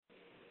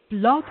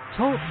Blog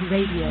Talk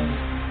Radio.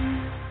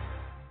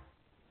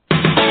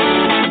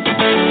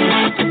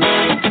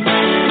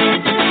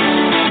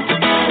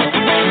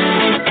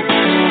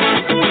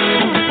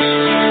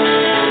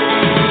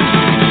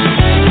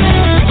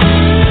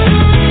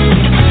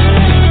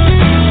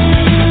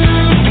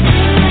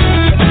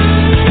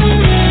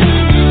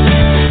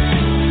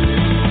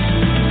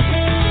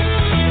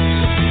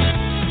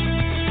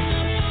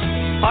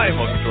 Hi, and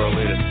welcome to our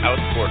latest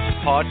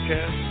Outsports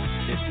podcast.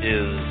 It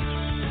is,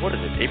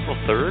 April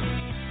 3rd?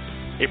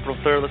 April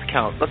 3rd, let's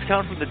count. Let's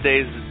count from the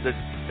days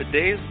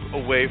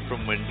away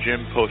from when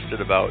Jim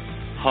posted about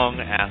hung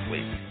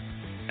athletes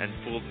and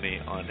fooled me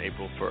on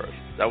April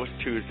 1st. That was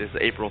Tuesday, so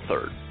April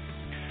 3rd.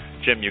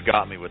 Jim, you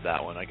got me with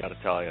that one, I got to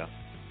tell you.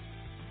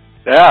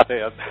 Yeah,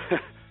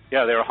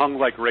 they were hung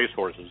like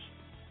racehorses.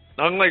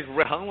 Hung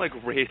like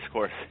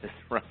racehorses,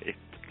 right.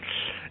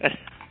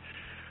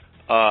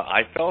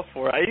 I fell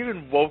for it. I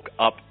even woke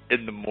up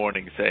in the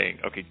morning saying,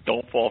 okay,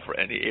 don't fall for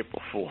any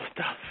April Fool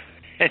stuff.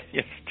 And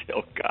you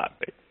still got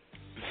me.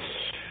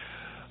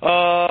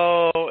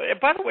 Oh, and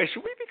by the way,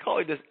 should we be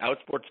calling this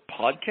Outsports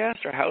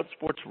Podcast or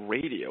Outsports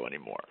Radio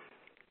anymore?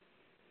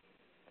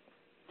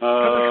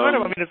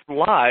 It's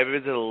live.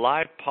 Is it a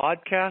live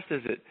podcast?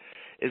 Is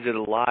it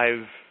a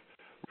live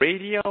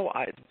radio?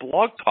 It's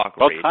Blog Talk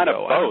Radio. Well, kind of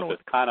both.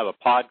 It's kind of a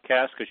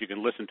podcast because you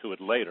can listen to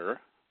it later.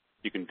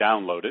 You can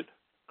download it,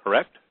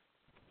 correct?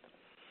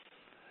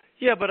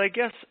 Yeah, but I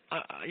guess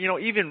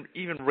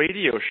even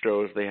radio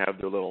shows, they have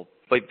their little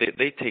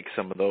they take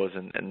some of those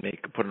and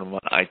put them on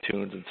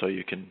iTunes, and so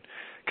you can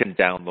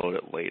download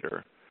it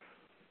later.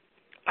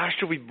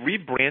 Should we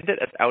rebrand it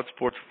as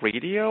Outsports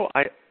Radio?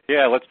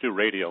 Yeah, let's do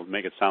radio.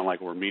 Make it sound like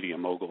we're media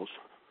moguls.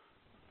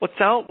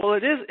 Well,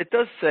 it is. It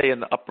does say in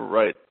the upper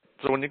right.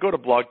 So when you go to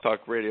Blog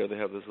Talk Radio, they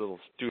have this little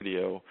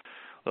studio,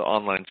 the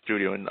online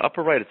studio. In the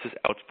upper right, it says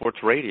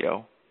Outsports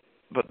Radio.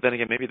 But then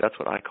again, maybe that's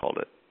what I called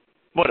it.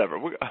 Whatever.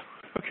 We're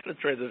going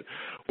to transition.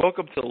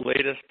 Welcome to the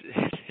latest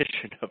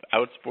edition of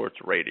Outsports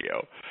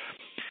Radio.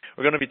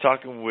 We're going to be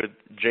talking with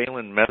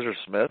Jalen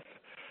Messersmith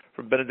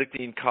from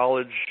Benedictine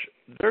College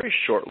very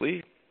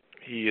shortly.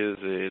 He is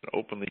an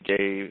openly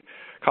gay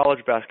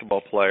college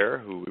basketball player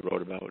who we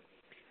wrote about,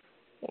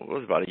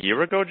 about a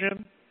year ago,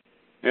 Jim?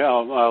 Yeah,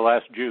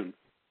 last June.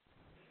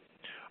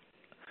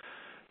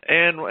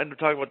 And we're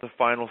talking about the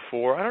Final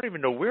Four. I don't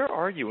even know, where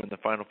are you in the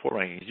Final Four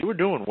rankings? You were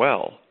doing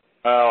well.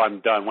 Oh, I'm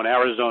done. When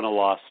Arizona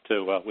lost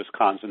to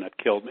Wisconsin, that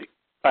killed me.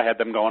 I had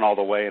them going all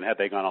the way, and had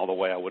they gone all the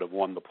way, I would have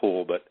won the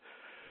pool. But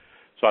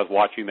so I was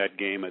watching that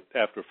game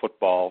after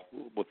football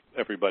with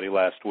everybody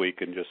last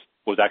week, and just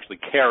was actually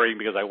caring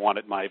because I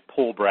wanted my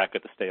pool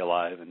bracket to stay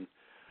alive. And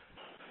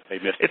they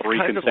missed three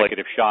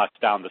consecutive shots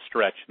down the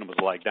stretch, and it was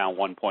like down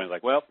 1 point.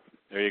 Like, well,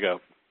 there you go.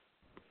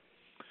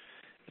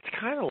 It's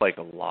kind of like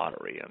a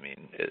lottery. I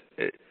mean,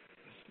 it's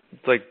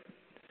like,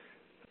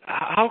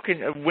 how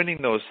can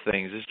winning those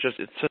things?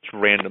 It's such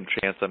random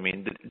chance. I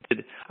mean,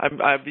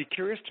 I'd be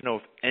curious to know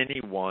if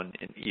anyone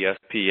in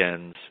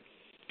ESPN's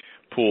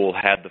pool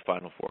had the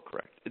Final Four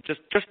correct. It's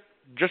just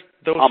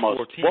those almost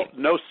 4 teams. Well,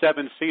 no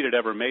 7 seed had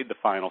ever made the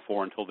Final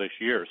Four until this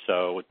year,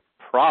 so it's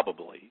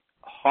probably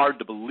hard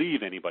to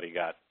believe anybody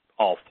got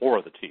all 4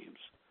 of the teams.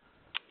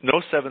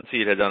 No 7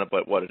 seed had done it,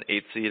 but what, an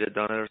 8 seed had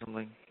done it or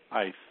something?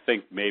 I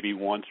think maybe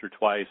once or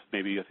twice.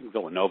 Maybe I think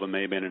Villanova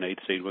may have been an 8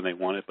 seed when they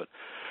won it, but.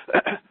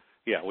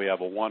 Yeah, we have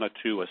a 1, a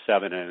 2, a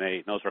 7, and an 8.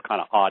 And those are kind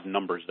of odd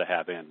numbers to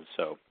have in.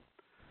 So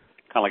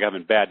kind of like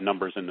having bad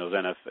numbers in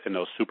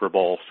those Super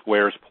Bowl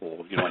squares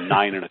pools. A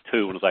 9 and a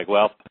 2, and it's like,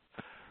 well,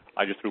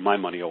 I just threw my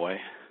money away.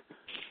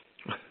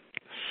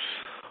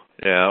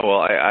 Yeah,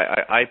 well,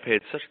 I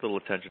paid such little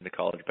attention to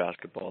college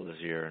basketball this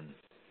year, and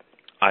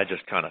I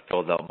just kind of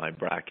filled out my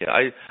bracket.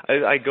 I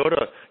go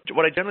to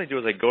what I generally do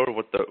is I go to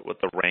what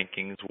the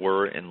rankings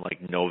were in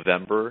like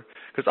November,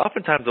 because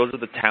oftentimes those are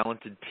the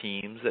talented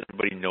teams that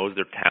everybody knows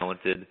they're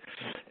talented,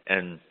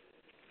 and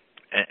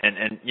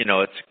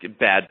it's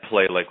bad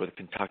play like with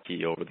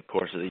Kentucky over the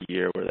course of the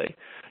year where they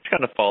just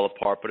kind of fall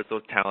apart. But it's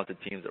those talented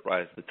teams that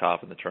rise to the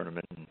top in the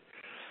tournament, and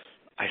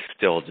I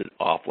still did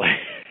awfully.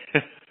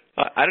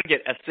 I didn't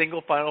get a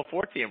single Final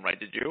Four team right.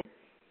 Did you?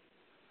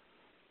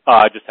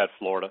 I just had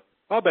Florida.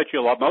 I'll bet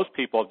you most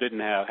people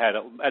didn't had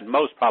at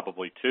most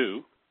probably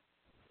 2.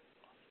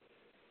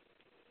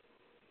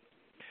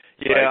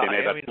 Yeah, right? They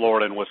may have had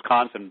Florida and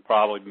Wisconsin.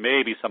 Probably,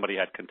 maybe somebody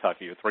had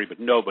Kentucky or 3, but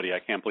nobody. I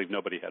can't believe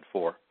nobody had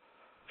 4.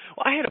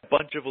 Well, I had a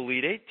bunch of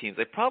Elite 8 teams.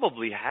 I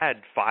probably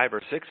had 5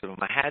 or 6 of them.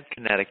 I had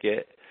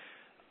Connecticut.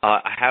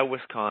 I had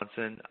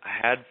Wisconsin.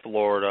 I had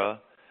Florida.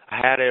 I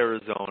had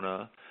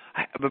Arizona.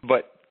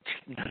 But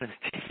none of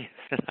the teams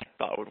that I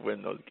thought would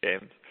win those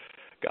games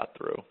got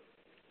through.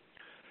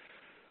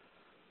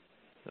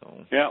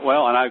 So. Yeah,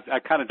 well, and I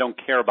kind of don't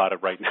care about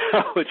it right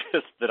now. It's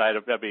just that I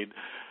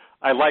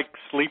like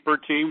sleeper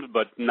teams,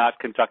 but not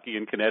Kentucky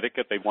and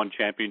Connecticut. They've won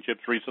championships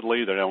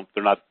recently. They're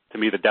not to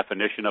me the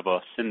definition of a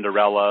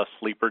Cinderella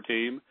sleeper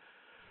team.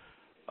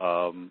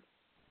 I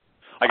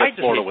guess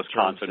Florida,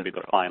 Wisconsin would be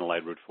the final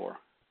I'd root for.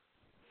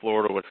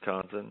 Florida,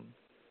 Wisconsin.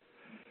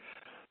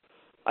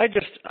 I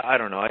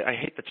don't know. I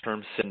hate the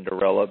term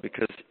Cinderella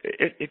because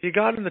if you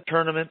got in the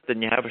tournament,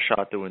 then you have a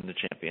shot to win the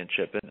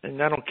championship.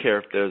 And I don't care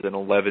if there's an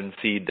 11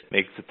 seed that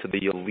makes it to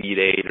the Elite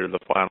Eight or the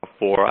Final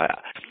Four. I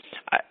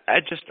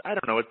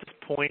don't know. At this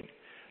point,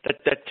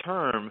 that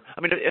term.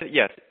 I mean,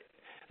 yes,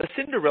 the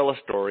Cinderella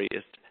story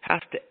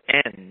has to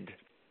end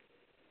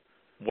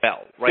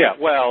well, right? Yeah,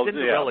 well,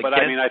 Cinderella but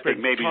I mean, I think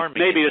maybe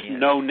it's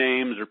no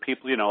names or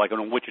people, like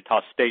when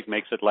Wichita State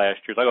makes it last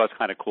year. It's like, oh, that's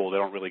kind of cool. They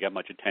don't really get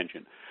much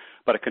attention.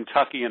 But a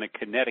Kentucky and a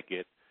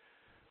Connecticut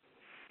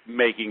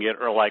making it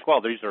are like,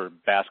 well, these are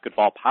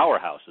basketball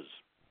powerhouses.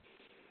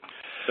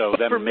 So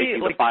them making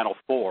the Final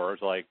Four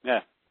is like,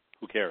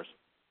 who cares?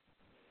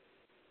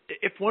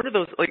 If one of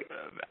those,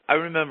 I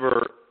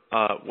remember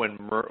when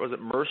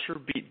Mercer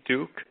beat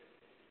Duke?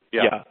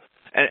 Yeah.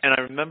 And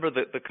I remember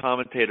the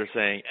commentator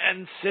saying,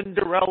 and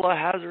Cinderella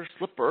has her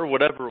slipper, or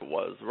whatever it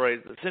was,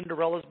 right?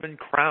 Cinderella's been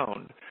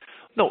crowned.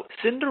 No,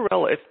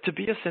 Cinderella, to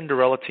be a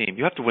Cinderella team,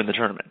 you have to win the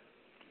tournament.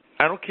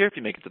 I don't care if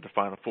you make it to the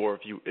Final Four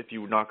if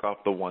you knock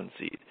off the 1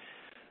 seed.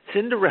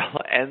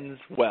 Cinderella ends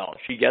well.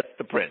 She gets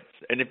the prince.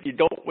 And if you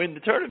don't win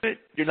the tournament,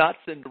 you're not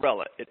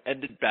Cinderella. It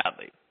ended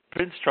badly.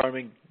 Prince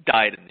Charming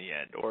died in the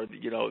end, or the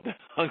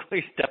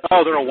ugly step.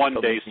 Oh, they're a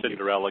one-day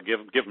Cinderella.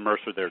 Give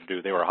Mercer their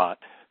due. They were hot.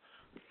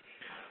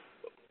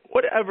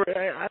 Whatever.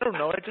 I don't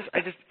know.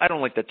 I don't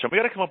like that term. We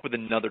got to come up with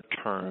another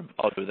term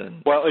other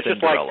than. Well, it's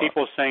Cinderella. just like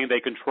people saying they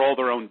control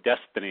their own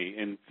destiny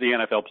in the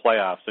NFL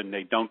playoffs, and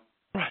they don't.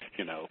 Right.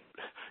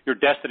 Your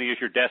destiny is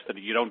your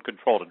destiny. You don't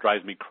control it. It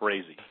drives me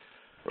crazy.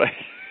 Right.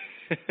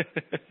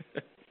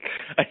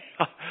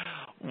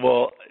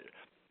 Well,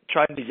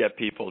 trying to get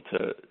people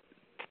to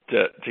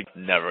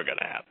never going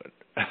to happen.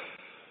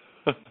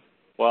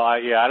 Well, I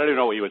don't even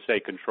know what you would say.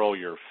 Control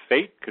your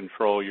fate,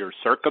 control your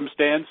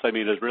circumstance. I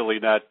mean, it's really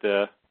not.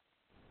 I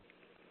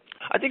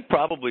think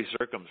probably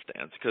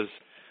circumstance, because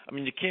I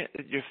mean, you can't.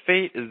 Your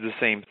fate is the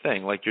same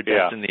thing. Like your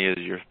destiny is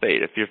your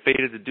fate. If you're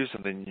fated to do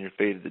something, you're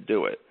fated to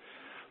do it.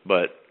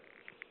 But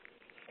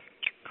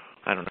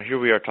I don't know. Here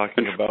we are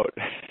talking about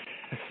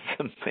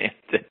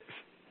semantics.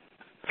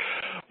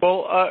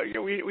 Well,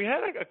 we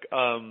had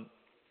a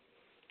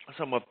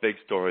somewhat big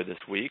story this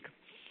week.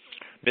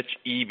 Mitch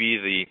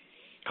Eby, the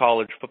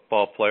college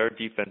football player,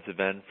 defensive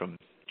end from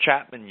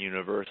Chapman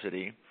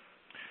University,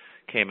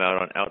 came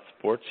out on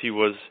Outsports. He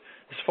was,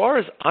 as far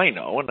as I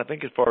know, and I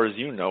think as far as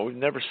you know, we've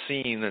never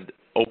seen an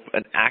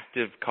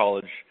active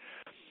college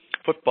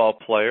football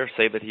player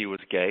say that he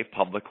was gay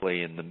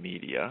publicly in the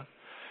media.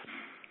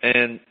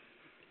 And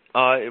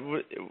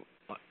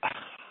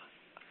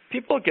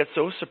people get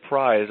so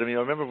surprised. I mean,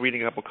 I remember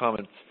reading a couple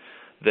comments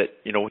that,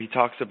 he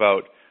talks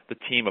about the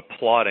team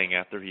applauding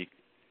after he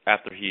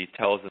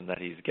tells them that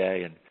he's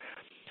gay, and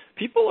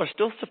people are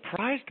still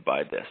surprised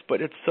by this,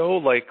 but it's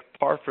so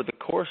par for the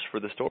course for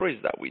the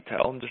stories that we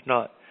tell. I'm just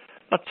not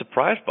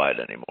surprised by it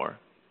anymore.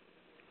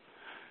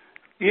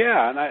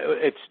 Yeah, and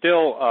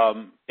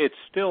it's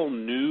still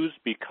news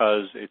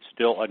because it's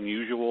still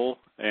unusual,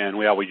 and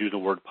we always use the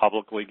word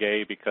publicly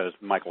gay because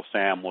Michael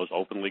Sam was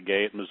openly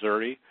gay at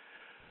Missouri,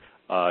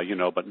 but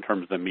in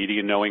terms of the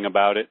media knowing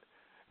about it,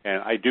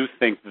 and I do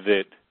think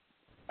that,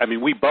 I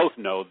mean, we both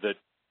know that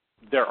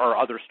there are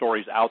other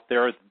stories out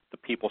there. The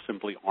people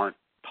simply aren't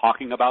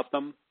talking about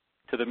them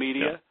to the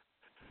media. Yeah.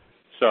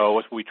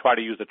 So we try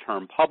to use the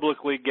term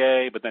publicly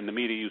gay, but then the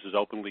media uses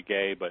openly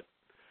gay. But,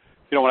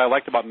 what I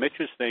liked about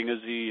Mitch's thing is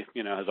he,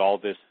 has all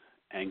this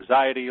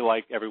anxiety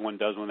like everyone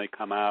does when they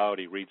come out.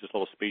 He reads his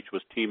little speech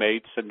with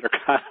teammates, and they're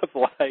kind of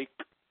like,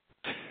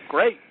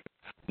 great.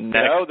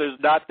 There's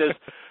not this,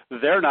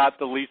 they're not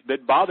the least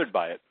bit bothered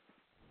by it.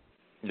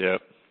 Yeah.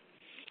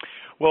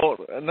 Well,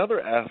 another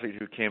athlete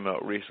who came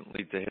out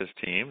recently to his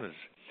team is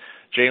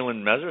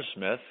Jalen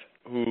Messersmith,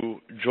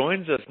 who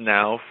joins us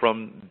now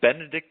from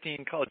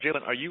Benedictine College.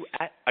 Jalen, are you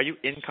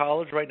in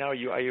college right now? Are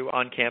you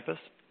on campus?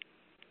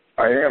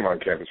 I am on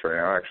campus right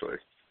now, actually.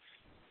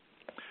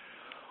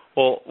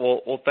 Well,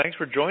 thanks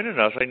for joining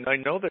us. I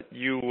know that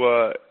you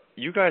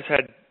guys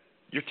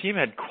your team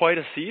had quite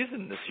a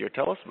season this year.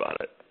 Tell us about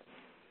it.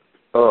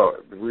 Oh,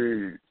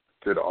 we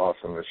did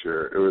awesome this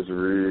year. It was a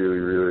really,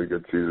 really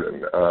good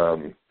season.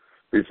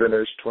 We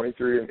finished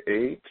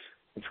 23-8.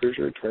 I'm pretty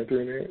sure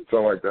 23-8,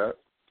 something like that.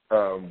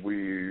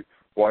 We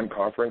won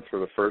conference for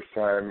the first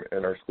time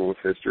in our school's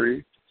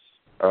history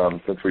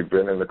since we've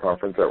been in the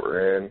conference that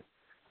we're in.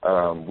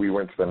 We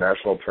went to the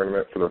national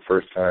tournament for the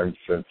first time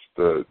since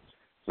the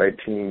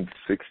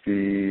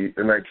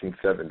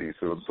 1970s,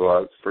 so it was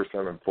the first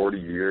time in 40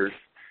 years.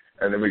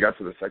 And then we got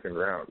to the second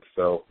round.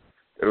 So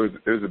it was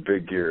a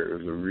big year. It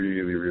was a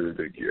really, really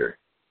big year.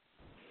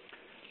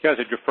 You guys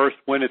had your first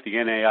win at the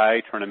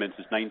NAIA tournament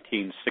since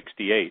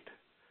 1968.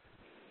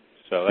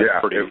 So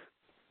that's pretty...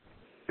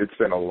 It's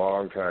been a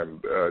long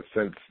time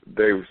since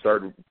they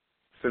started,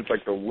 since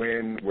the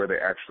win where they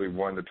actually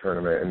won the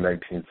tournament in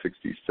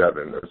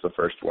 1967. That was the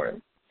first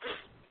win.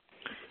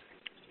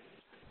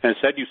 And it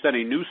said you set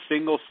a new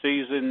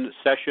single-season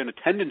session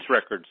attendance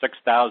record,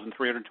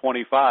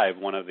 6,325.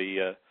 One of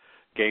the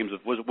games of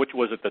which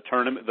was it? The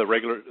tournament,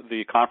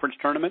 the conference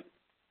tournament?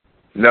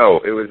 No,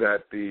 it was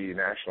at the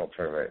national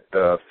tournament.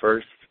 The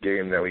first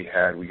game that we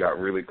had, we got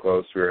really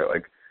close. We were at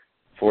like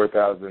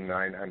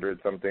 4,900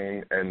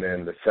 something, and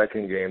then the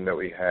second game that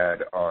we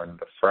had on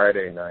the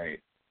Friday night,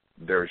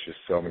 there was just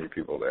so many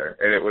people there,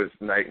 and it was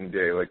night and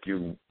day. Like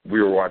we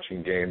were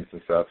watching games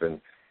and stuff, and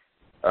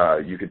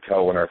you could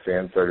tell when our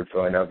fans started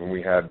filling up, and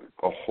we had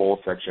a whole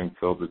section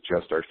filled with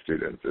just our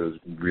students. It was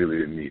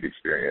really a neat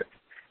experience.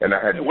 And I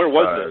had where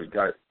was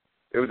this?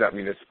 It was at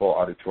Municipal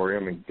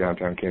Auditorium in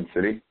downtown Kansas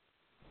City.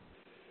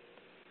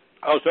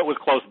 Oh, so it was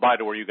close by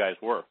to where you guys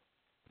were.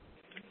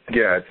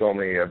 Yeah, it's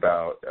only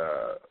about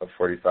a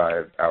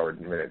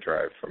 45-minute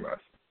drive from us.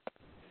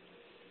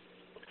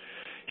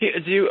 Do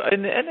you,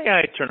 in the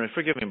NAIA tournament,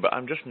 forgive me, but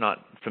I'm just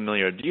not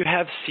familiar. Do you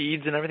have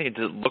seeds and everything?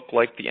 Does it look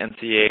like the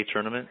NCAA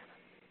tournament?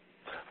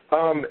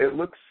 It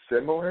looks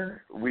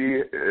similar.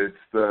 It's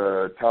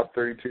the top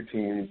 32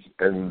 teams,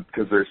 and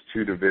because there's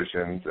two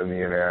divisions in the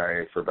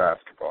NAIA for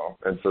basketball,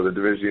 and so the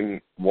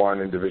Division I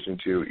and Division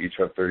II each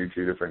have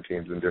 32 different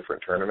teams in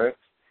different tournaments.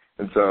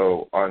 And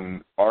so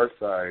on our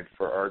side,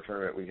 for our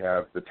tournament, we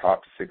have the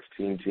top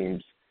 16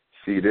 teams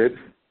seeded.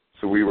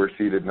 So we were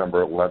seeded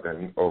number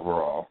 11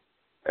 overall.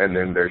 And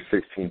then there's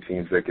 16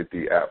 teams that get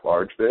the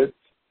at-large bids.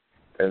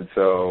 And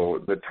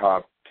so the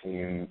top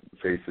team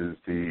faces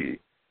the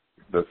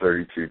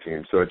 32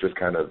 teams. So it just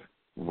kind of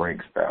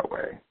ranks that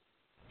way.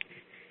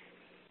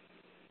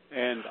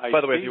 And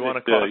by the way, if you want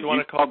to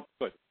call,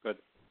 good.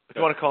 If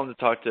you want to call in to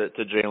talk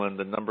to Jalen,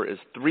 the number is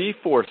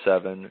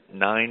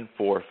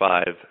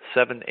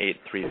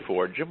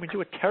 347-945-7834. Jim, we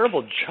do a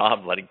terrible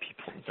job letting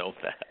people know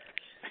that.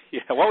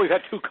 Yeah, well, we've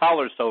had two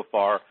callers so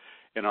far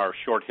in our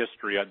short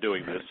history on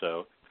doing this.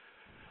 So,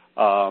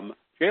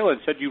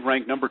 Jalen said you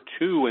ranked number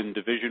 2 in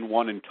Division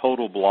I in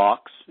total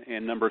blocks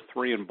and number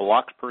 3 in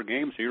blocks per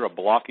game. So you're a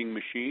blocking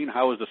machine.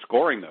 How is the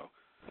scoring, though?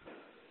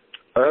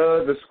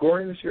 The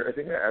scoring this year, I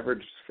think I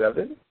averaged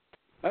 7.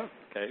 Oh,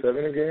 okay.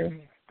 7 a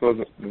game.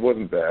 It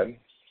wasn't bad.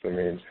 I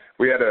mean,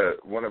 we had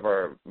one of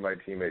my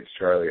teammates,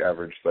 Charlie,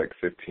 averaged like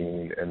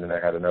 15, and then I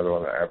had another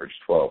one that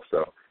averaged 12.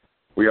 So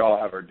we all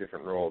have our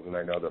different roles, and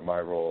I know that my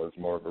role is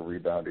more of a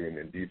rebounding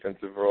and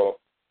defensive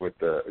role with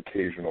the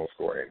occasional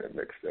scoring and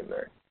mixed in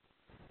there.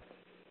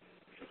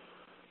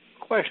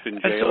 Question,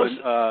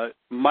 Jalen.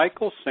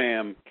 Michael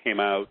Sam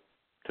came out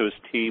to his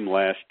team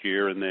last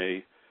year, and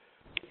they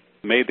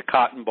made the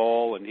Cotton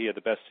Bowl, and he had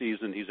the best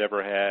season he's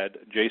ever had.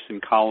 Jason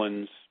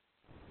Collins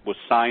was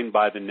signed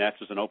by the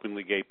Nets as an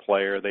openly gay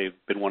player. They've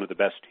been one of the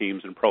best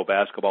teams in pro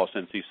basketball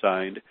since he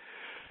signed.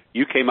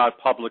 You came out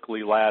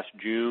publicly last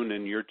June,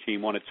 and your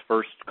team won its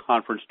first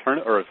first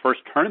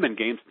tournament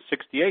game since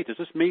 '68. Does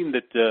this mean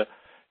that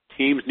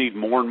teams need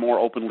more and more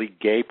openly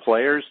gay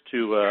players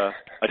to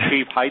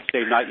achieve heights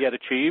they've not yet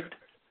achieved?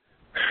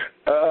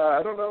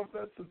 I don't know if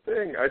that's the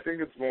thing. I think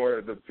it's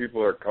more that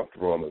people are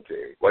comfortable on the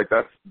team. Like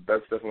that's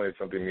definitely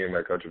something me and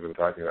my coach have been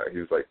talking about. He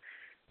was like,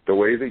 the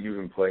way that you've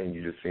been playing,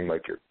 you just seem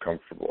like you're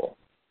comfortable.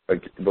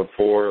 Like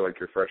before, like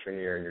your freshman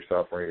year and your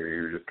sophomore year,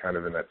 you were just kind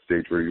of in that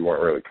stage where you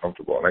weren't really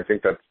comfortable. And I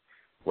think that's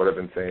what I've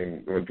been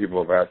saying when people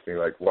have asked me,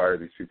 like, why are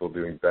these people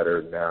doing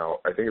better now?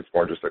 I think it's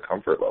more just a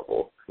comfort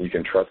level. You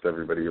can trust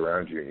everybody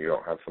around you, and you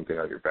don't have something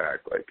on your back,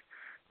 like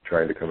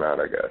trying to come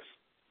out, I guess.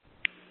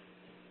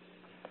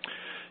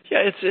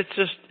 Yeah,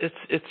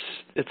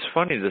 it's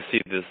funny to see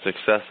the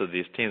success of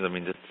these teams. I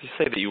mean, to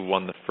say that you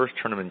won the first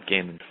tournament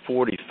game in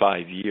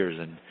 45 years,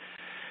 and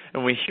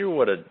we hear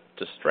what a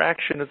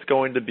distraction it's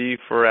going to be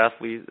for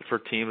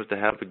teams to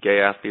have a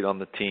gay athlete on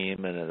the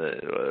team, and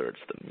whether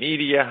it's the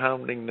media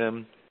hounding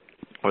them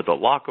or the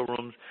locker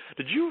rooms.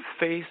 Did you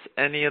face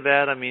any of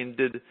that? I mean,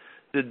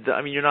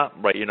 you're not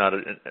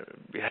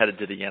headed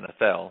to the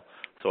NFL,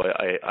 so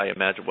I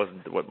imagine it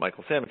wasn't what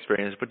Michael Sam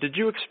experienced. But did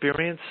you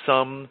experience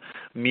some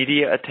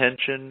media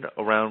attention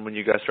around when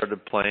you guys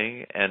started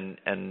playing, and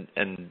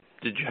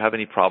did you have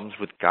any problems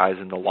with guys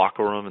in the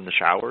locker room and the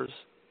showers?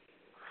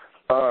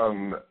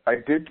 I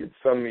did get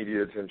some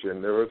media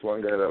attention. There was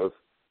one guy that was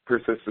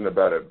persistent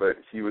about it, but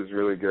he was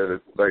really good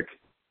at, like,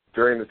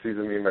 during the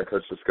season, me and my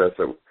coach discussed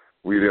that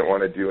we didn't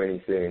want to do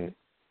anything,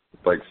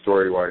 like,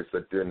 story-wise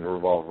that didn't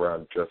revolve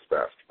around just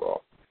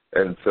basketball.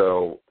 And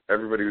so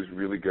everybody was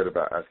really good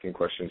about asking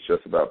questions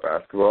just about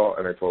basketball,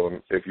 and I told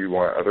them, if you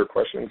want other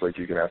questions, like,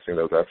 you can ask me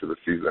those after the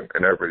season.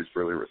 And everybody's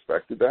really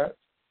respected that.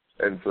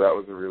 And so that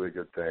was a really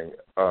good thing.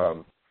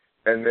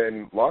 And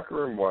then locker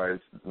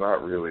room-wise,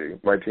 not really.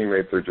 My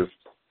teammates are just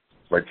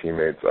my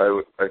teammates.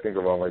 I think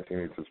of all my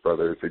teammates as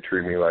brothers. They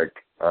treat me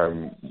like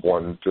I'm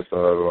just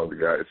another one of the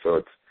guys.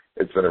 So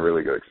it's been a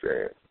really good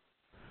experience.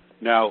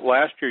 Now,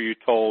 last year you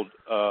told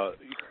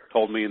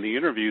me in the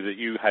interview that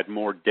you had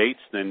more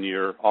dates than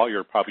all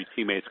your probably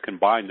teammates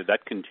combined. Did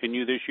that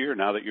continue this year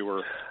now that you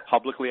were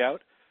publicly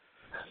out?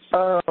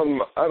 I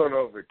don't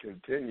know if it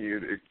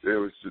continued. It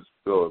was just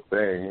still a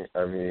thing.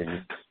 I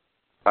mean,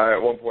 I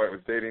at one point was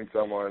dating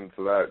someone,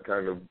 so that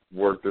kind of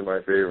worked in my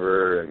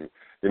favor, and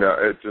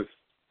it just,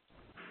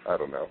 I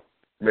don't know,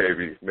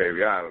 maybe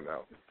I don't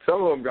know.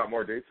 Some of them got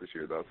more dates this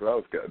year though, so that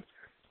was good.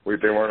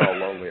 They weren't all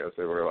lonely as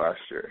they were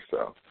last year.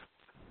 So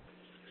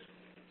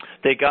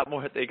They got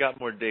more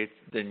dates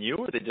than you,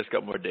 or they just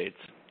got more dates?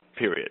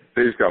 Period.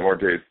 They just got more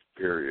dates.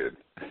 Period.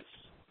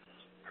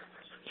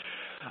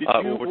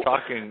 We're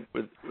talking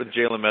with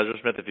Jalen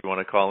Messersmith. If you want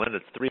to call in,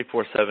 it's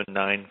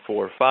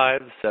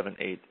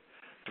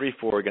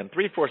 347-945-7834. Again,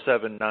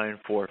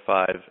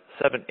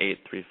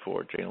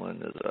 347-945-7834.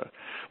 Jalen is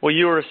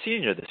you were a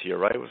senior this year,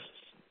 right?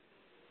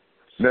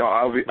 No,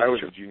 I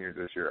was a junior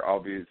this year. I'll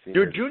be a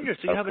senior. You're a junior,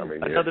 so you have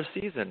another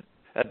season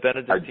at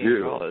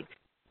Benedictine College.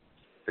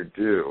 I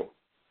do.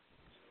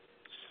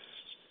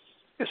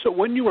 Yeah, so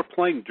when you were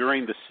playing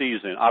during the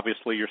season,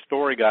 obviously your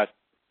story got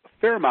a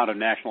fair amount of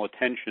national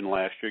attention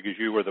last year because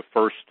you were the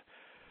first,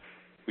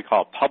 we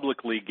call it,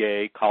 publicly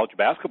gay college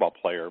basketball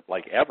player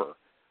like ever.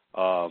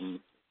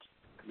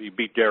 You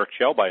beat Derek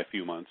Shell by a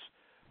few months.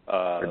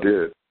 I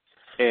did.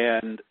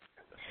 And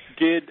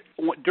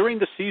during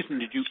the season,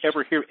 did you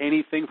ever hear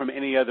anything from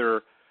any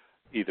other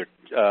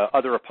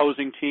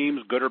opposing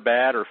teams, good or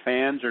bad, or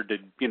fans, or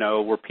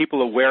were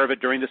people aware of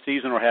it during the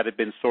season, or had it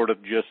been sort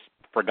of just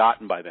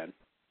forgotten by then?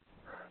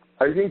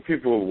 I think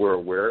people were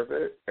aware of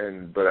it,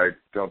 but I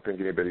don't think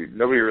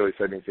nobody really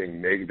said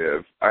anything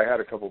negative. I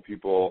had a couple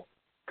people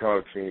come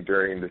up to me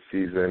during the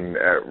season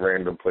at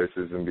random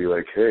places and be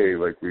like, "Hey,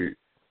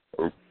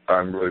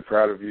 I'm really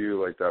proud of you.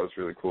 Like, that was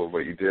really cool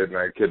what you did." And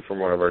I had a kid from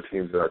one of our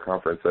teams at our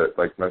conference that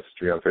messaged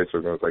me on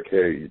Facebook and was like,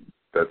 "Hey,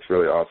 that's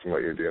really awesome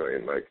what you're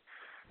doing." Like,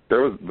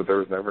 there was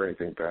never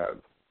anything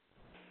bad.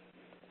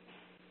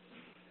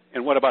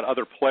 And what about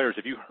other players?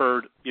 Have you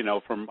heard,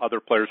 from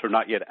other players who are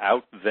not yet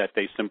out that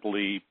they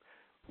simply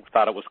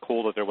thought it was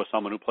cool that there was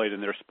someone who played in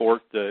their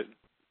sport that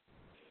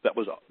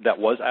was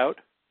out?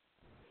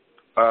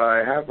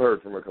 I have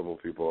heard from a couple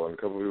of people, and a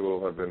couple of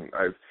people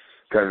I've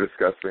kind of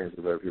discussed things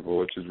with other people,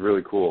 which is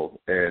really cool.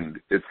 And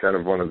it's kind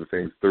of one of the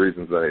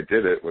reasons that I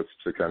did it was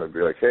to kind of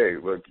be like, "Hey,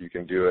 look, you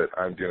can do it.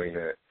 I'm doing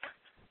it."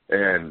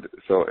 And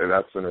so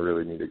that's been a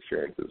really neat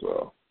experience as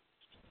well.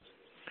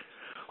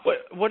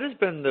 What has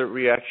been the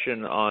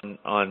reaction on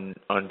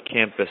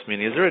campus? I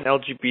mean, is there an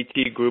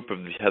LGBT group?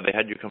 Have they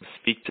had you come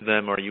speak to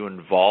them? Are you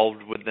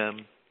involved with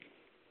them?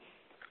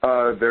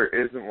 There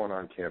isn't one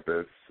on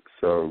campus,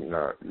 so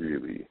not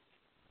really.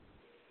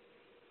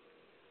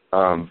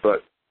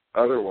 But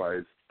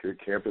otherwise,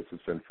 campus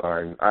has been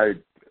fine.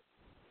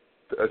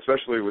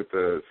 Especially with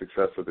the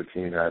success that the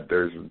team had,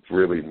 there's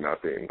really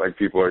nothing. Like,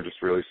 people are just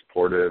really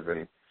supportive,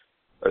 and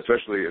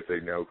especially if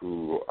they know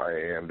who I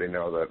am, they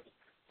know that,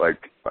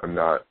 I'm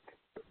not,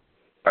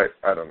 I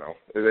don't know.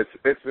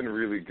 It's been a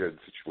really good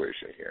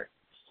situation here.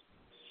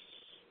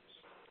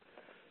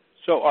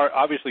 So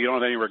obviously you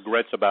don't have any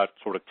regrets about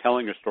sort of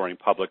telling your story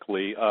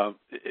publicly.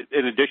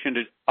 In addition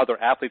to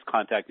other athletes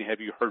contacting, have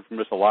you heard from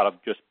just a lot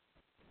of just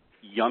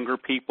younger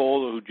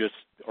people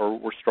who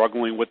were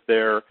struggling with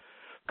their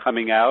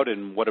coming out,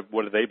 and what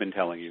have they been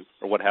telling you,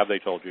 or what have they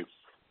told you?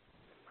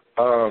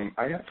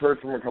 I have heard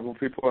from a couple of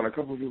people, and a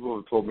couple of people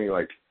have told me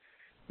it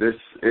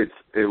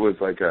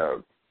was like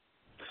a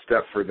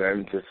step for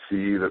them to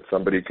see that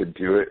somebody could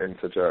do it in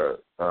such a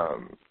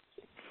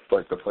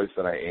the place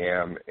that I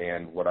am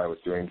and what I was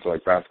doing. So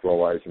basketball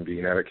wise and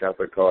being at a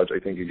Catholic college, I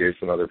think it gave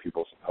some other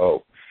people some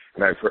hope.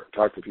 And I've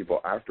talked to people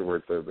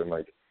afterwards that have been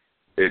like,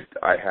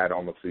 I had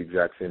almost the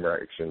exact same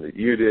reaction that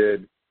you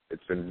did.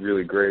 It's been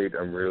really great.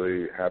 I'm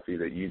really happy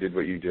that you did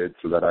what you did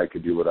so that I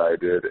could do what I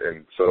did.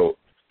 And so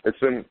it's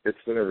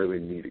been a really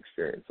neat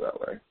experience that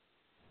way.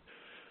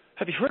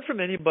 Have you heard from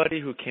anybody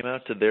who came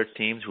out to their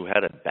teams who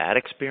had a bad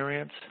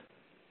experience?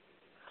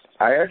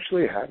 I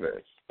actually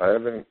haven't. I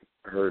haven't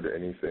heard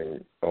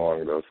anything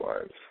along those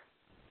lines.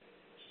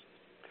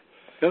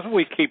 That's what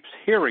we keep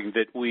hearing,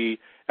 that a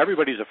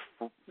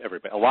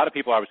lot of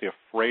people are obviously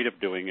afraid of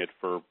doing it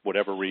for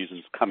whatever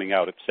reasons. Coming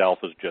out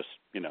itself is just,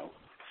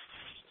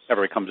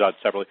 everybody comes out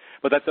separately.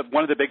 But that's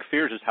one of the big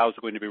fears, is how it's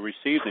going to be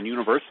received. And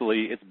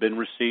universally, it's been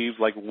received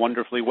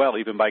wonderfully well,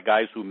 even by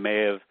guys who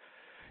may have,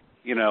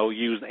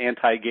 used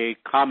anti-gay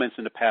comments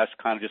in the past,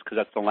 kind of just because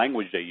that's the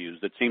language they use.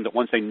 It seems that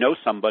once they know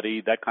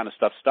somebody, that kind of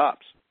stuff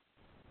stops.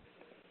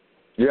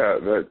 Yeah,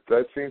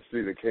 that seems to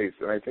be the case.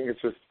 And I think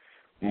it's just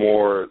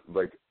more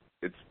the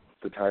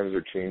times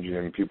are changing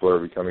and people are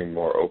becoming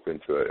more open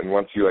to it. And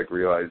once you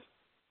realize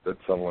that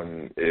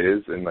someone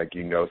is, and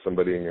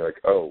somebody, and you're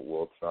like, oh,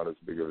 well, it's not as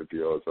big of a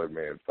deal as I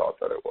may have thought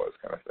that it was,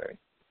 kind of thing.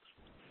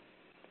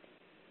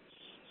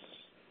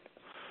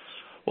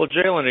 Well,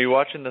 Jalen, are you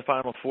watching the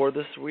Final Four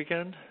this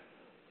weekend?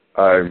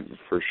 I'm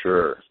for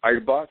sure.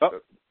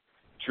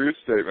 True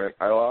statement.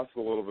 I lost a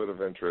little bit of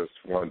interest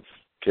once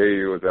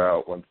KU was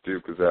out, once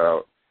Duke was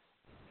out.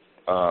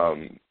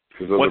 Once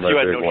you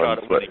had no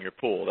shot at winning your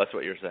pool, that's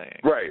what you're saying.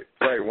 Right.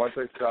 Once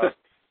I stopped,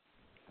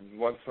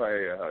 once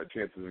my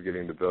chances of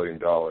getting the $1 billion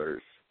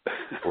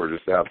were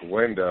just out the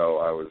window,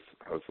 I was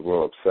a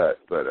little upset.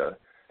 But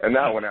and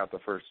that went out the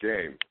first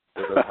game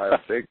with Ohio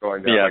State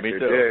going down they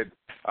did.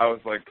 I was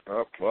like,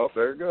 oh, well,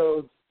 there it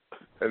goes.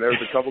 And there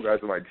was a couple guys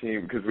on my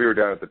team, because we were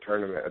down at the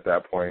tournament at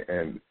that point,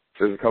 and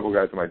there's a couple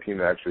guys on my team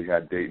that actually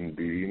had Dayton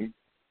beating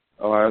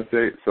Ohio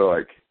State, so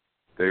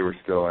they were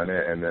still in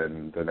it, and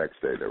then the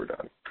next day they were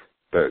done.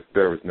 that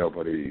there was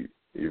nobody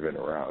even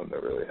around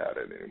that really had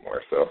it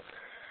anymore. So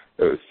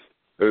it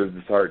was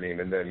disheartening.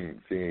 And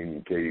then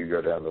seeing KU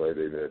go down the way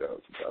they did, I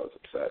was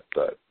upset.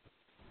 But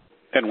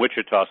and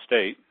Wichita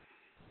State.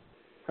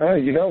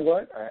 You know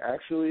what? I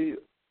actually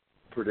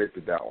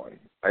predicted that one.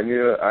 I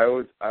knew I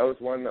was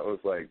one that was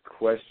like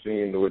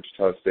questioning the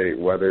Wichita State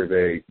whether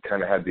they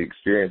kind of had the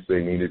experience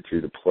they needed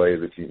to play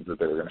the teams that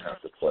they were going to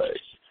have to play.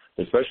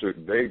 Especially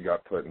they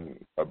got put in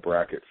a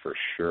bracket for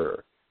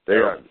sure. They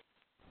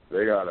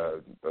got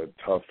a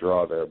tough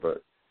draw there,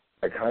 but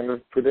I kind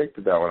of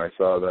predicted that when I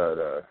saw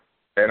that,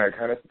 and I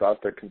kind of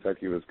thought that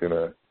Kentucky was going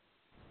to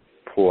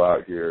pull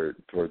out here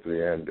towards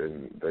the end,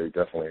 and they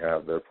definitely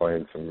have. They're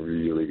playing some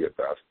really good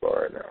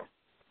basketball right now.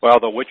 Well,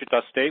 the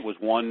Wichita State was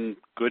one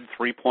good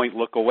 3-point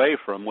look away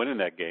from winning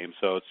that game,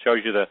 so it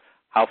shows you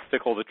how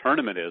fickle the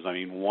tournament is. I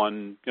mean,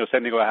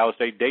 same thing with Ohio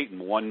State Dayton,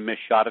 one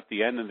missed shot at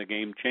the end and the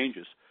game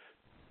changes.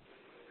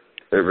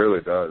 It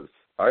really does.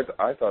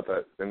 I thought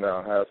that in the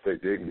Ohio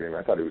State Dayton game,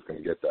 I thought he was going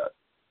to get that.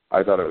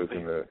 I thought it was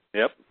in the.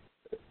 Yep.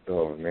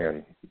 Oh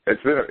man,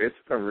 it's been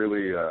a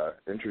really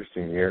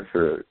interesting year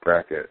for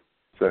bracket.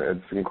 So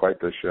it's been quite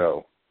the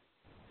show.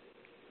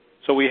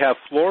 So we have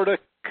Florida,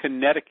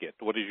 Connecticut.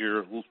 What is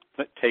your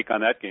take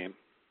on that game?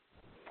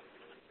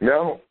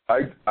 No,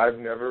 I've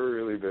never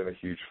really been a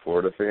huge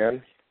Florida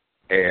fan,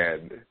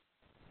 and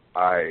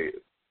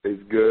as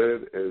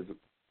good as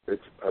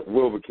it's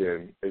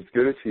Wilbekin, as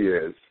good as he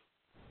is,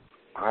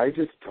 I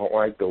just don't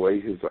like the way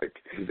his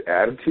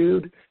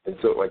attitude, and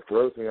so it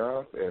throws me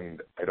off.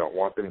 And I don't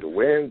want them to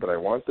win, but I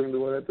want them to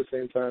win at the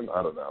same time.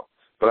 I don't know,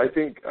 but I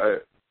think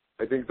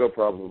they'll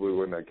probably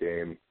win that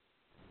game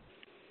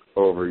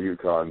over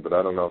UConn, but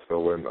I don't know if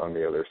they'll win on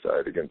the other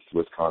side against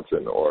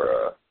Wisconsin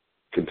or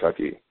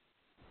Kentucky.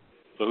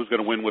 So who's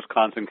going to win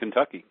Wisconsin,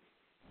 Kentucky?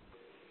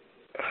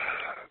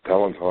 That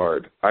one's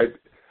hard. I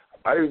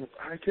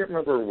can't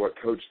remember what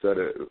coach said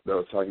it that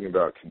was talking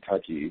about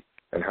Kentucky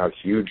and how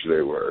huge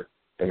they were,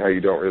 and how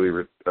you don't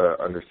really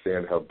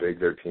understand how big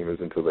their team is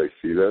until they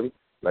see them.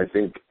 And I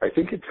think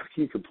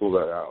Kentucky could pull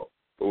that out,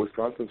 but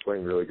Wisconsin's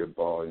playing really good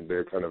ball, and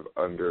they're kind of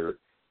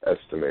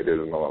underestimated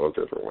in a lot of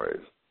different ways.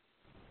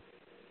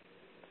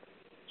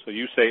 So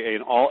you say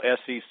an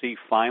all-SEC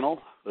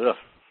final? Ugh.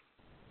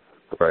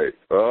 Right.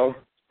 Well,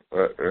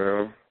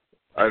 and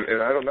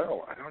I don't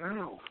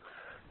know.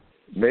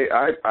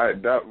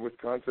 That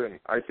Wisconsin.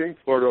 I think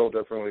Florida will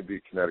definitely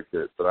beat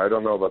Connecticut, but I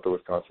don't know about the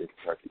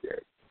Wisconsin-Kentucky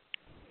game.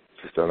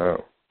 Just don't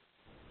know.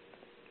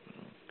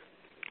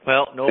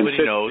 Well,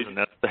 nobody knows, and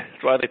that's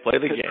why they play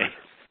the game.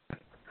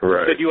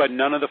 Right. You said you had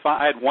none of the.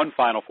 I had one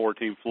Final Four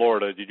team,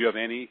 Florida. Did you have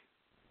any?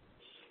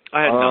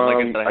 I had none. Like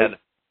I said, I had.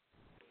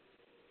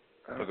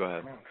 Oh, go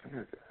ahead.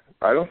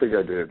 I don't think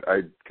I did.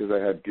 Because I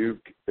had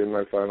Duke in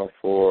my Final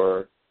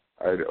Four.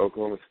 I had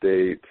Oklahoma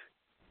State.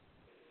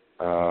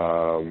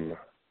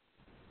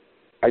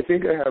 I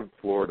think I have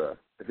Florida.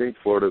 I think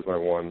Florida's my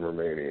one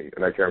remaining,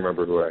 and I can't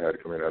remember who I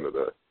had coming out of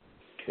the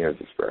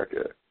Kansas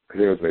bracket. I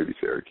think it was maybe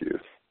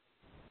Syracuse.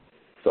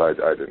 So I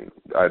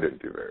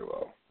didn't do very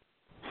well.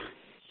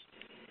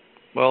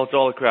 Well, it's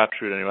all a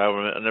crapshoot anyway.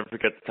 I'll never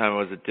forget the time I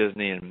was at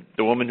Disney, and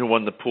the woman who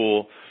won the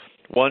pool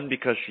won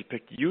because she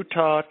picked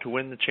Utah to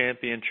win the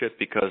championship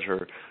because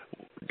her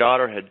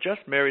daughter had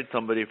just married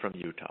somebody from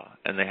Utah,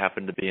 and they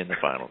happened to be in the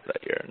finals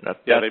that year.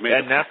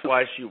 And that's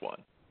why she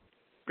won.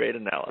 Great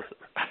analysis.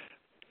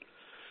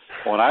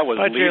 Well, and I was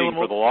leading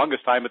for the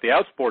longest time at the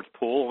Outsports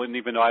pool, and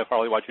even though I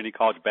hardly watch any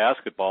college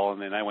basketball,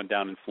 and then I went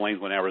down in flames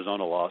when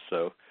Arizona lost.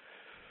 So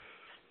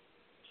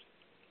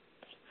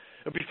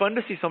it'd be fun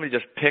to see somebody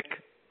just pick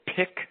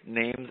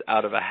names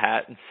out of a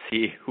hat and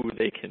see who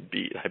they can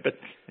beat. I bet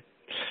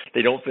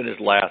they don't finish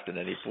last in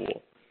any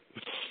pool.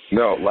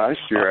 No, last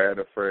year I had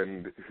a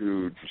friend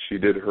who she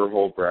did her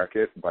whole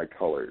bracket by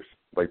colors,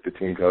 like the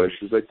team colors.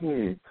 She was like,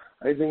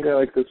 I think I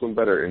like this one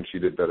better, and she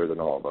did better than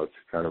all of us.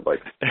 Kind of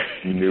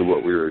knew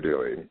what we were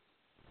doing.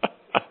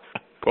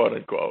 Quote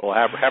unquote. Well,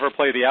 have her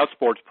play the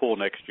Outsports pool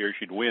next year.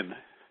 She'd win.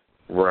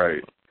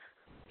 Right.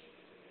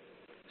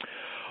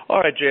 All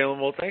right, Jalen.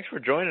 Well, thanks for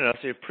joining us.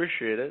 We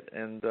appreciate it,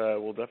 and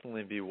we'll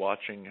definitely be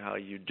watching how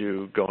you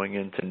do going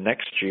into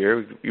next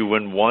year. You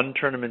win one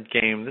tournament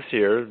game this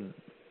year.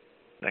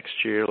 Next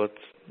year, are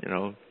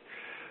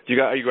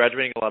you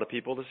graduating a lot of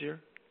people this year?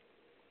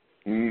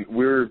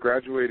 We're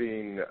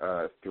graduating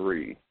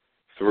 3,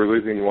 so we're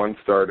losing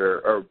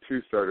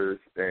two starters,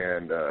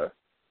 and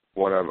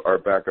one of our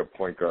backup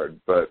point guard.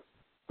 But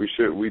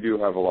we do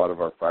have a lot of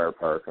our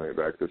firepower coming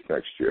back this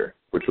next year,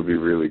 which will be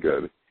really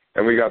good.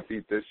 And we got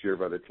beat this year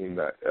by the team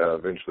that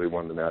eventually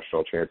won the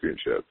national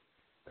championship.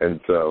 And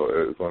so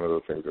it was one of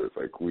those things where it's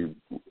like we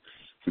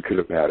could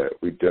have had it.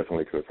 We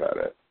definitely could have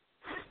had it.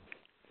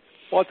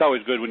 Well, it's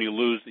always good when you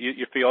lose.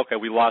 You feel, okay,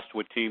 we lost to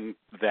a team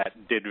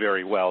that did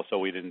very well, so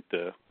we didn't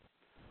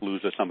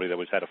lose to somebody that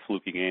had a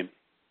fluky game.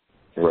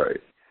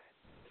 Right.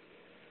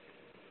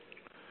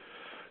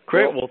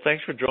 Great. Well,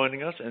 thanks for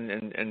joining us,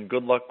 and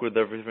good luck with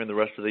everything the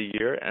rest of the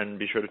year. And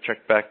be sure to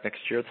check back next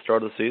year at the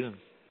start of the season.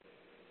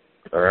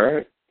 All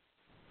right.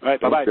 All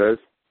right. Bye-bye.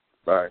 Thanks,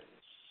 guys.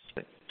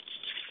 Bye.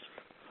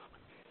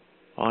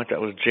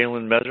 That was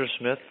Jalen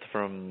Messersmith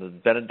from the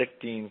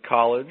Benedictine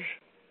College.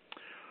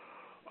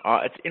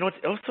 It's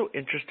also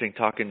interesting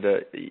talking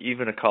to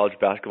even a college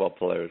basketball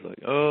player. It's like,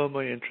 oh,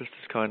 my interest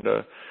is kind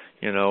of,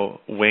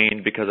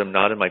 waned because I'm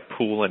not in my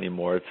pool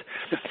anymore. It's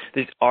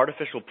these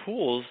artificial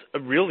pools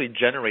really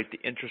generate the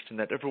interest in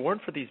that. If it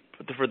weren't for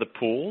the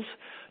pools,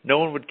 no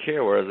one would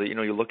care. Whereas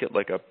you look at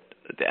the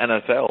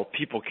NFL,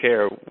 people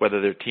care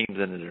whether their team's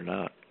in it or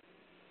not.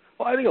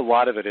 Well, I think a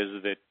lot of it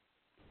is that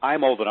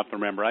I'm old enough to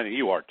remember. I think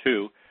you are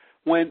too.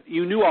 When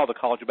you knew all the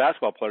college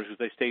basketball players because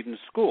they stayed in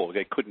school,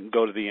 they couldn't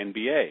go to the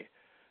NBA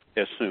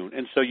as soon,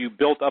 and so you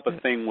built up a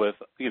thing with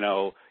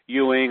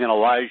Ewing and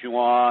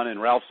Olajuwon and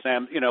Ralph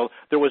Sam.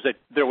 There was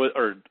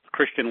or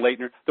Christian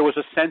Laettner. There was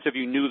a sense of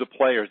you knew the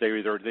players. They were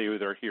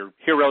either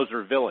heroes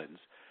or villains,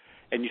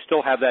 and you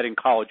still have that in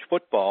college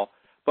football.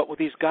 But with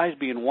these guys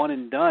being one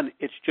and done,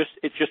 it's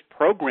just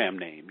program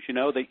names.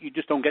 That you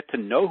just don't get to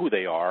know who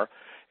they are.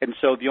 And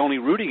so the only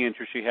rooting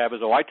interest you have is,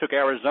 I took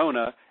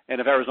Arizona,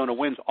 and if Arizona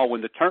wins, I'll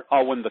win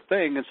the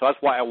thing. And so that's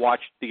why I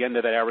watched the end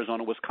of that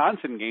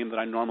Arizona-Wisconsin game that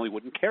I normally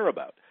wouldn't care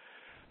about.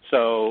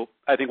 So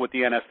I think with the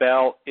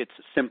NFL, it's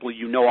simply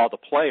all the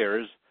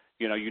players.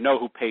 You know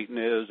who Peyton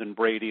is and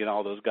Brady and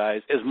all those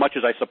guys. As much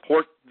as I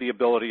support the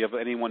ability of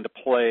anyone to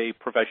play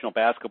professional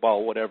basketball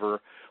or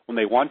whatever when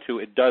they want to,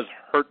 it does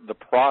hurt the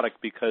product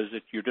because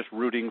you're just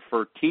rooting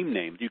for team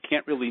names. You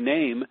can't really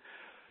name.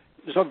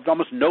 There's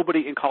almost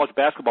nobody in college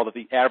basketball that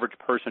the average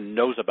person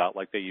knows about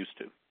like they used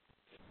to.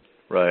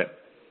 Right.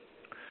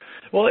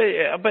 Well,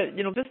 but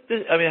this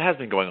it has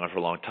been going on for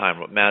a long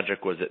time.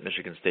 Magic was at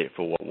Michigan State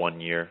for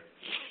 1 year.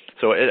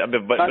 So, I think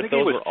those it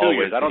was were 2 always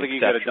years. I don't think he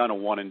could have done a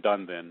one and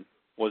done then.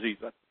 Was he?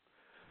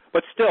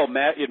 But still,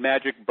 you had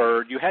Magic,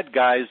 Bird. You had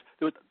guys.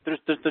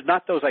 There's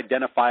not those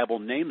identifiable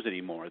names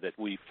anymore that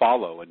we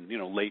follow. And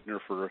Laettner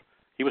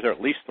he was there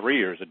at least 3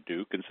 years at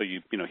Duke, and so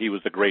he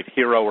was the great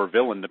hero or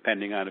villain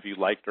depending on if you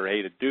liked or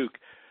hated Duke.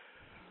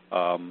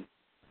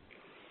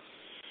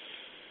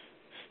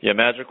 Yeah,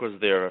 Magic was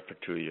there for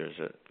 2 years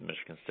at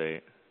Michigan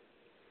State.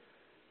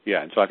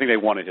 Yeah, and so I think they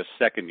wanted his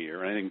second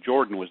year, and I think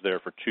Jordan was there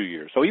for 2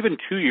 years. So even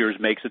 2 years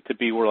makes it to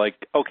be we're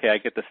like, okay, I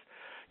get this.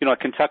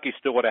 Kentucky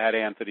still would have had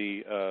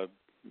Anthony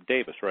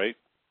Davis, right?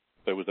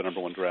 That was the number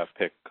one draft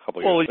pick a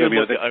couple of years ago.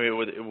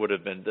 It would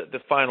have been the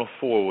Final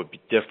Four would be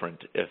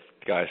different if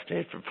guys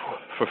stayed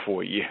for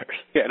 4 years.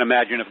 Yeah, and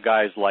imagine if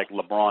guys like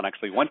LeBron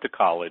actually went to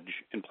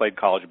college and played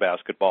college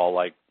basketball.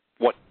 Like,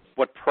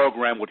 what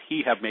program would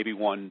he have maybe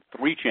won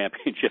 3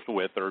 championships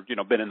with, or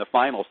been in the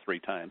finals 3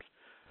 times?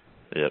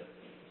 Yep.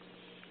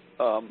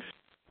 Talking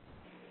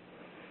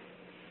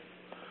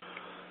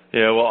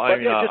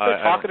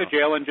to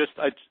Jalen,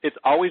 it's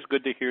always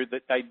good to hear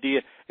that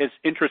idea. It's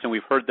interesting.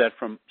 We've heard that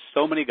from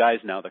so many guys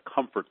now. The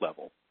comfort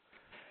level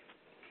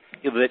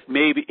that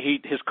maybe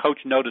his coach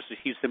noticed that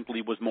he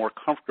simply was more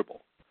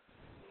comfortable,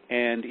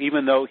 and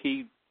even though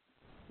he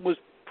was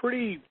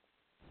pretty,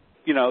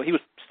 he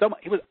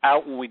was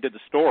out when we did the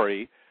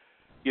story.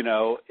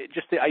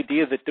 Just the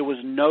idea that there was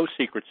no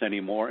secrets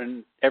anymore,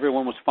 and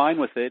everyone was fine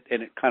with it,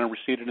 and it kind of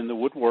receded in the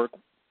woodwork.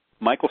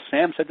 Michael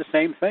Sam said the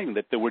same thing,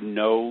 that there were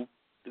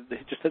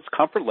just its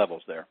comfort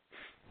levels there.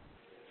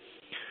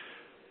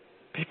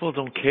 People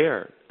don't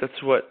care.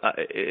 That's what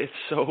it's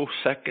so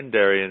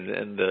secondary,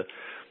 and the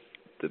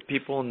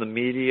people in the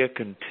media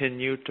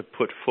continue to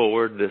put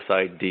forward this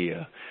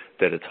idea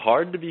that it's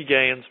hard to be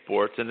gay in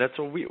sports, and that's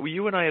what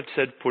you and I have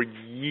said for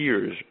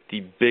years.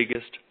 The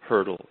biggest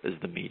hurdle is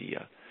the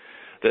media.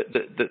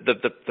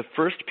 The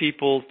first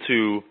people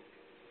to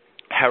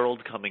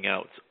herald coming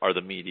outs are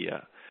the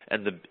media,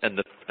 and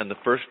the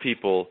first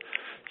people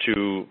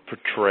to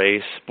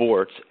portray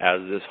sports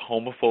as this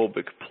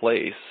homophobic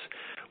place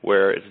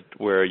where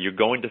you're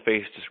going to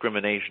face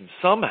discrimination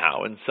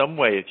somehow, in some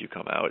way, if you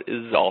come out,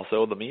 is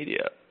also the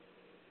media.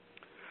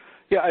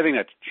 Yeah, I think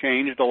that's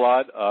changed a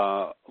lot.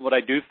 What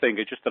I do think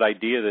is just that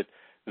idea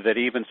that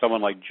even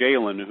someone like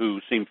Jalen, who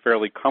seemed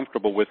fairly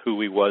comfortable with who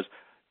he was,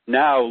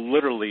 now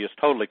literally is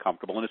totally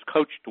comfortable, and his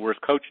coach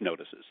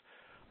notices.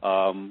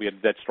 We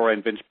had that story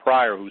on Vince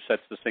Pryor, who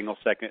sets the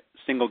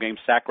single game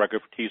sack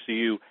record for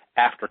TCU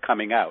after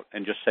coming out,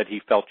 and just said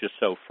he felt just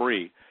so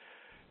free.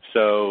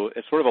 So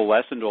it's sort of a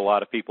lesson to a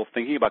lot of people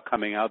thinking about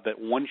coming out, that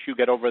once you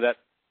get over that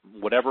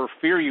whatever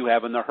fear you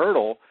have in the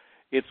hurdle,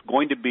 it's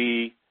going to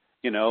be,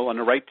 on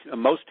the right.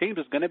 Most teams,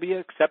 it's going to be an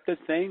accepted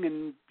thing,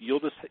 and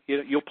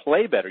you'll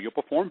play better, you'll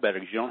perform better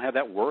because you don't have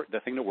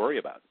that thing to worry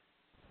about.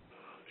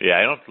 Yeah,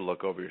 I don't have to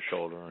look over your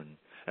shoulder,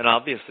 and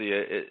obviously,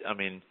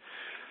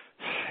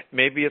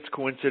 maybe it's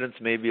coincidence,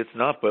 maybe it's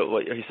not. But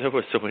what he said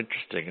was so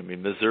interesting. I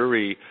mean,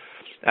 Missouri,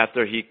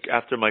 after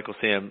Michael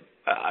Sam,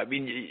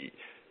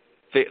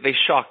 they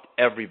shocked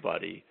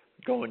everybody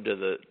going to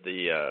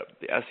the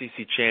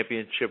SEC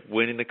championship,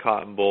 winning the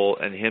Cotton Bowl,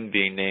 and him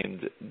being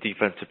named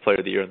Defensive Player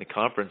of the Year in the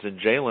conference. And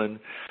Jalen,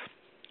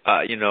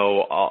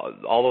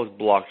 all those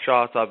blocked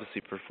shots, obviously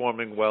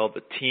performing well.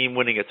 The team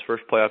winning its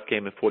first playoff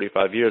game in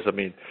 45 years. I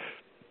mean,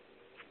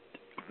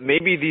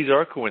 maybe these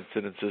are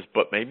coincidences,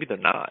 but maybe they're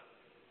not.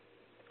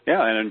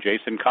 Yeah, and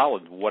Jason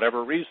Collins,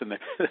 whatever reason,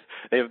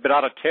 they've been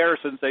on a tear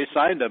since they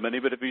signed him. And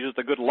even if he's just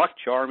a good luck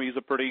charm, he's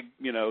a pretty,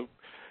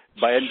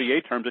 by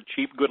NBA terms, a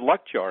cheap good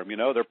luck charm.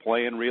 They're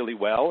playing really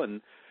well,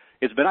 and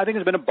I think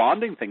it's been a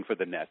bonding thing for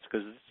the Nets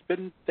because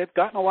they've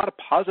gotten a lot of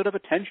positive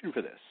attention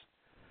for this.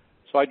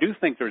 So I do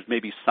think there's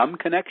maybe some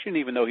connection,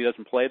 even though he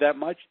doesn't play that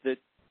much. That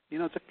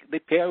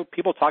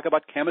people talk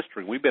about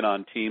chemistry. We've been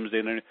on teams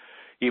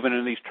even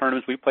in these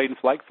tournaments we played in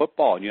flag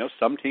football. And,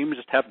 some teams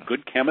just have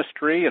good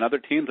chemistry, and other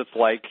teams it's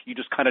like you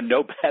just kind of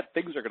know bad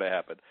things are going to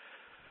happen.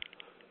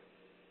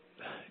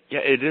 Yeah,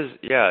 it is.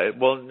 Yeah,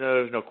 well, no,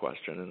 there's no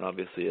question. And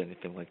obviously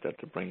anything like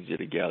that brings you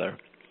together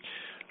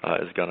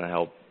is going to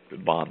help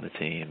bond the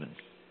team.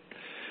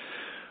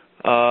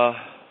 And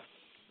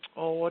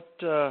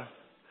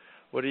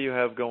what do you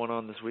have going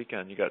on this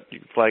weekend? You got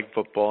flag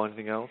football,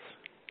 anything else?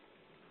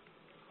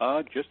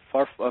 Just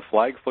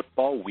flag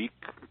football, week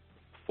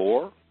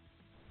 4.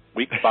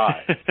 Week 5.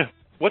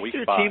 What's week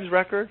your 5. team's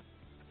record?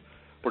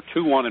 We're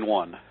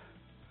 2-1-1.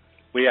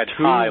 We had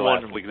tie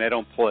last week,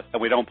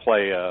 and we don't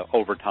play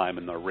overtime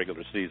in the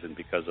regular season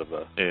because of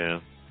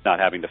not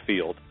having to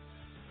field.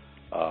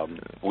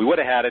 We would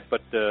have had it,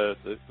 but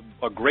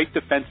a great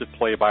defensive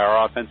play by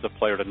our offensive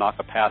player to knock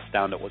a pass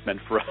down that was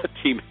meant for a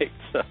teammate.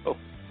 So.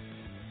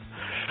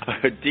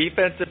 A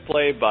defensive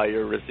play by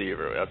your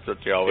receiver. That's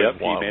what you always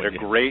want.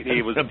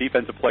 He was a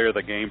defensive player of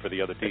the game for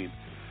the other team.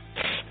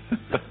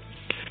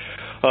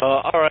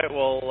 All right.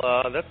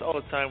 Well, that's all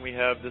the time we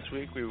have this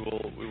week. We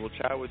will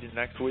chat with you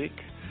next week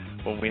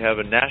when we have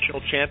a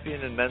national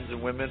champion in men's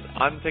and women.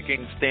 I'm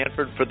picking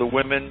Stanford for the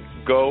women.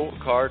 Go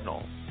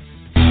Cardinals.